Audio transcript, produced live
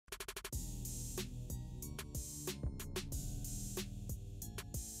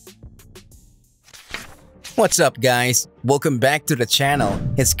What's up guys? Welcome back to the channel.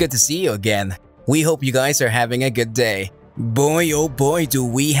 It's good to see you again. We hope you guys are having a good day. Boy oh boy do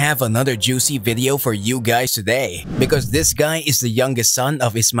we have another juicy video for you guys today, because this guy is the youngest son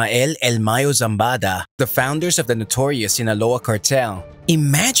of Ismael El Mayo Zambada, the founders of the notorious Sinaloa Cartel.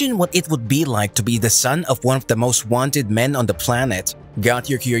 Imagine what it would be like to be the son of one of the most wanted men on the planet. Got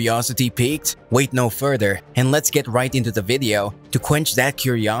your curiosity piqued? Wait no further and let's get right into the video to quench that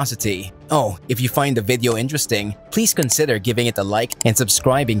curiosity. Oh, if you find the video interesting, please consider giving it a like and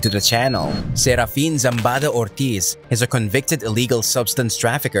subscribing to the channel. Serafin Zambada Ortiz is a convicted illegal substance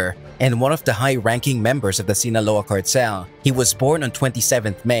trafficker and one of the high-ranking members of the Sinaloa Cartel. He was born on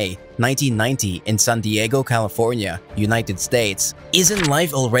 27th May 1990 in San Diego, California, United States. Isn't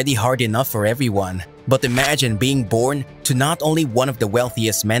life already hard enough for everyone? But imagine being born to not only one of the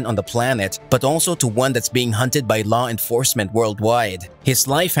wealthiest men on the planet, but also to one that's being hunted by law enforcement worldwide. His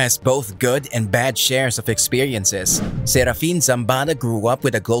life has both good and bad shares of experiences. Serafin Zambada grew up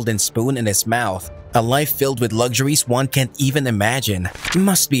with a golden spoon in his mouth, a life filled with luxuries one can't even imagine.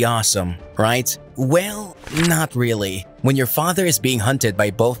 Must be awesome, right? Well, not really. When your father is being hunted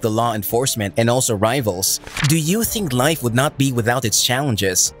by both the law enforcement and also rivals, do you think life would not be without its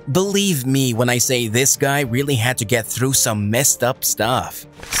challenges? Believe me when I say this guy really had to get through some messed up stuff.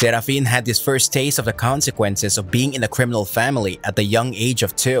 Serafin had his first taste of the consequences of being in a criminal family at the young age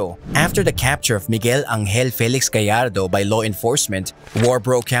of 2. After the capture of Miguel Angel Felix Gallardo by law enforcement, war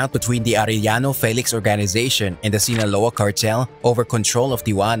broke out between the Arellano Felix organization and the Sinaloa Cartel over control of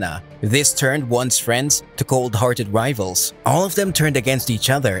Tijuana. This turned one's friends to cold-hearted rivals. All of them turned against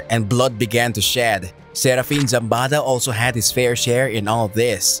each other and blood began to shed. Serafin Zambada also had his fair share in all of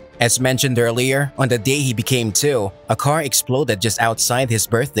this. As mentioned earlier, on the day he became 2, a car exploded just outside his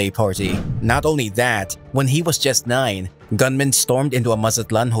birthday party. Not only that, when he was just 9, gunmen stormed into a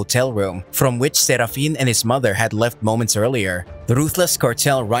Mazatlan hotel room from which Serafin and his mother had left moments earlier. The ruthless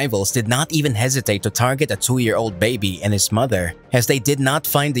cartel rivals did not even hesitate to target a 2-year-old baby and his mother. As they did not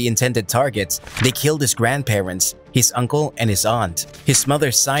find the intended targets, they killed his grandparents, his uncle, and his aunt. His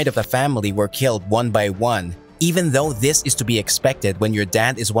mother's side of the family were killed one by one. Even though this is to be expected when your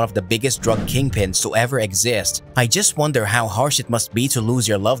dad is one of the biggest drug kingpins to ever exist, I just wonder how harsh it must be to lose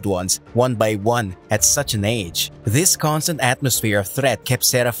your loved ones one by one at such an age. This constant atmosphere of threat kept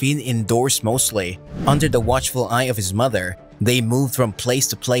Serafin indoors mostly. Under the watchful eye of his mother, they moved from place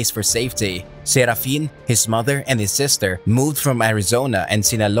to place for safety. Serafin, his mother, and his sister moved from Arizona and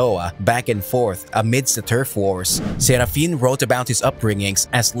Sinaloa back and forth amidst the turf wars. Serafin wrote about his upbringings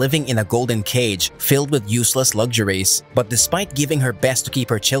as living in a golden cage filled with useless luxuries. But despite giving her best to keep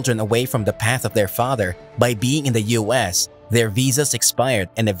her children away from the path of their father by being in the US, their visas expired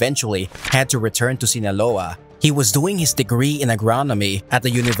and eventually had to return to Sinaloa. He was doing his degree in agronomy at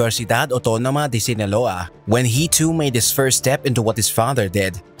the Universidad Autónoma de Sinaloa when he too made his first step into what his father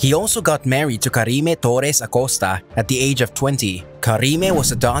did. He also got married to Karime Torres Acosta at the age of 20. Karime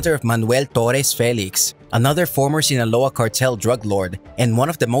was the daughter of Manuel Torres Felix, another former Sinaloa Cartel drug lord and one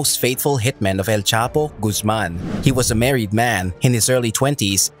of the most faithful hitmen of El Chapo Guzman. He was a married man in his early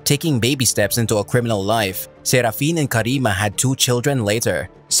 20s, taking baby steps into a criminal life. Serafin and Karima had 2 children later.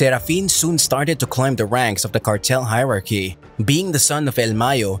 Serafin soon started to climb the ranks of the cartel hierarchy. Being the son of El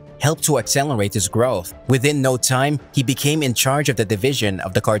Mayo helped to accelerate his growth. Within no time, he became in charge of the division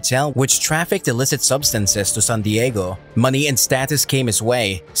of the cartel which trafficked illicit substances to San Diego. Money and status came his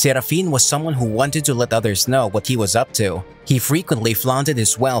way. Serafin was someone who wanted to let others know what he was up to. He frequently flaunted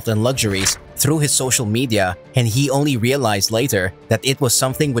his wealth and luxuries through his social media, and he only realized later that it was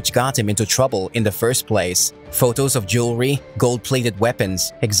something which got him into trouble in the first place. Photos of jewelry, gold-plated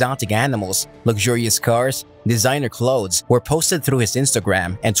weapons, exotic animals, luxurious cars, designer clothes were posted through his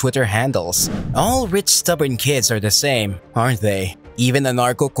Instagram and Twitter handles. All rich, stubborn kids are the same, aren't they? Even a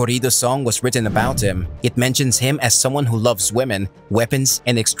narco corrido song was written about him. It mentions him as someone who loves women, weapons,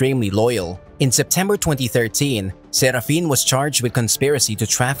 and extremely loyal. In September 2013, Serafin was charged with conspiracy to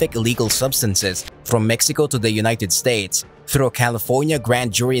traffic illegal substances from Mexico to the United States through a California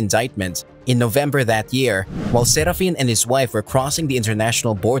grand jury indictment. In November that year, while Serafin and his wife were crossing the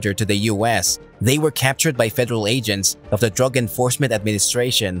international border to the US, they were captured by federal agents of the Drug Enforcement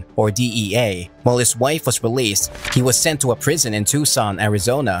Administration, or DEA. While his wife was released, he was sent to a prison in Tucson,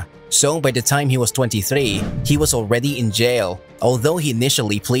 Arizona. So by the time he was 23, he was already in jail. Although he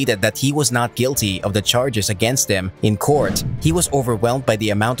initially pleaded that he was not guilty of the charges against him in court, he was overwhelmed by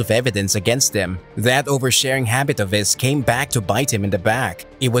the amount of evidence against him. That oversharing habit of his came back to bite him in the back.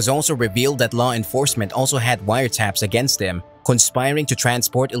 It was also revealed that law enforcement also had wiretaps against him, conspiring to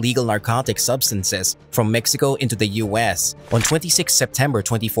transport illegal narcotic substances from Mexico into the US. On 26 September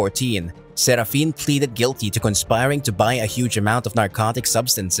 2014, Serafin pleaded guilty to conspiring to buy a huge amount of narcotic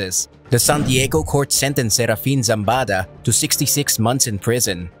substances. The San Diego court sentenced Serafin Zambada to 66 months in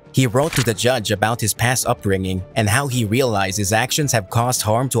prison. He wrote to the judge about his past upbringing and how he realized his actions have caused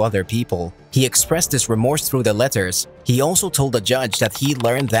harm to other people. He expressed his remorse through the letters. He also told the judge that he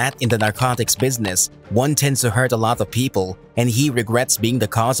learned that in the narcotics business, one tends to hurt a lot of people, and he regrets being the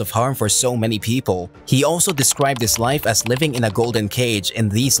cause of harm for so many people. He also described his life as living in a golden cage in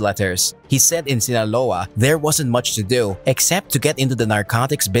these letters. He said in Sinaloa, there wasn't much to do except to get into the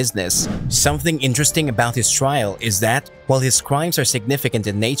narcotics business. Something interesting about his trial is that, while his crimes are significant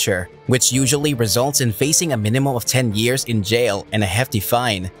in nature, which usually results in facing a minimum of 10 years in jail and a hefty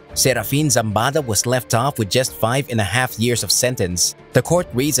fine, Serafin Zambada was left off with just 5.5 years of sentence. The court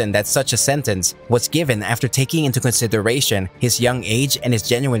reasoned that such a sentence was given after taking into consideration his young age and his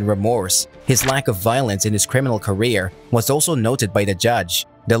genuine remorse. His lack of violence in his criminal career was also noted by the judge.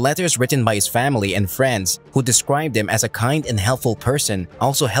 The letters written by his family and friends, who described him as a kind and helpful person,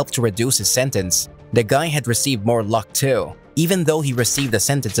 also helped to reduce his sentence. The guy had received more luck too. Even though he received a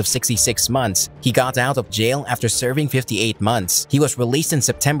sentence of 66 months, he got out of jail after serving 58 months. He was released in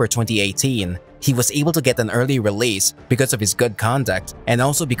September 2018. He was able to get an early release because of his good conduct and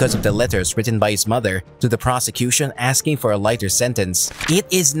also because of the letters written by his mother to the prosecution asking for a lighter sentence. It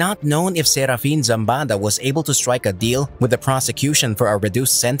is not known if Serafin Zambada was able to strike a deal with the prosecution for a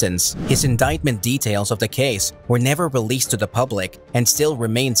reduced sentence. His indictment details of the case were never released to the public and still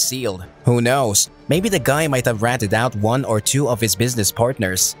remain sealed. Who knows? Maybe the guy might have ratted out one or two of his business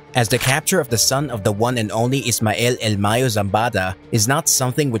partners, as the capture of the son of the one and only Ismael El Mayo Zambada is not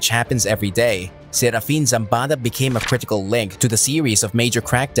something which happens every day. Serafin Zambada became a critical link to the series of major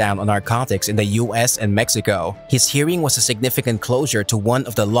crackdown on narcotics in the US and Mexico. His hearing was a significant closure to one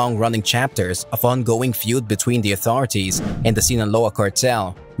of the long-running chapters of ongoing feud between the authorities and the Sinaloa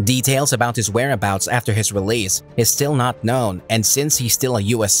Cartel. Details about his whereabouts after his release is still not known, and since he's still a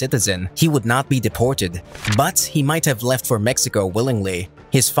US citizen, he would not be deported. But he might have left for Mexico willingly.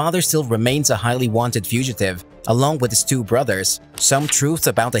 His father still remains a highly wanted fugitive, along with his two brothers. Some truths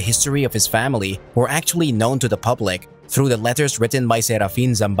about the history of his family were actually known to the public through the letters written by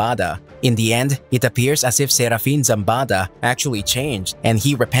Serafin Zambada. In the end, it appears as if Serafin Zambada actually changed and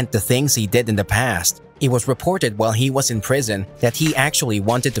he repented the things he did in the past. It was reported while he was in prison that he actually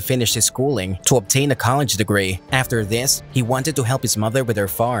wanted to finish his schooling to obtain a college degree. After this, he wanted to help his mother with her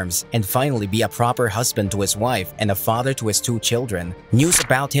farms and finally be a proper husband to his wife and a father to his two children. News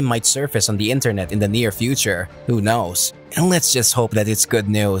about him might surface on the internet in the near future. Who knows? And let's just hope that it's good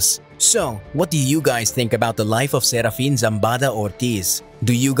news. So, what do you guys think about the life of Serafin Zambada Ortiz?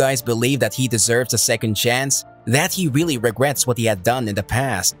 Do you guys believe that he deserves a second chance? That he really regrets what he had done in the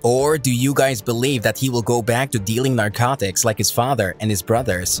past? Or do you guys believe that he will go back to dealing narcotics like his father and his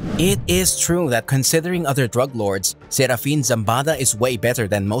brothers? It is true that considering other drug lords, Serafin Zambada is way better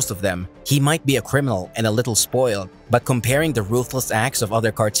than most of them. He might be a criminal and a little spoiled, but comparing the ruthless acts of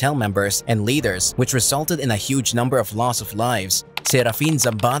other cartel members and leaders, which resulted in a huge number of loss of lives, Serafin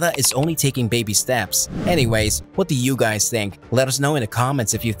Zambada is only taking baby steps. Anyways, what do you guys think? Let us know in the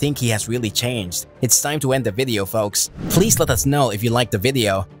comments if you think he has really changed. It's time to end the video, folks. Please let us know if you liked the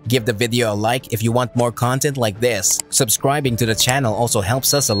video. Give the video a like if you want more content like this. Subscribing to the channel also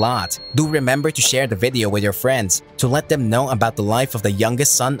helps us a lot. Do remember to share the video with your friends to let them know about the life of the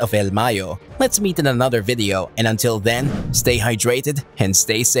youngest son of El Mayo. Let's meet in another video, and until then, stay hydrated and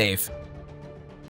stay safe.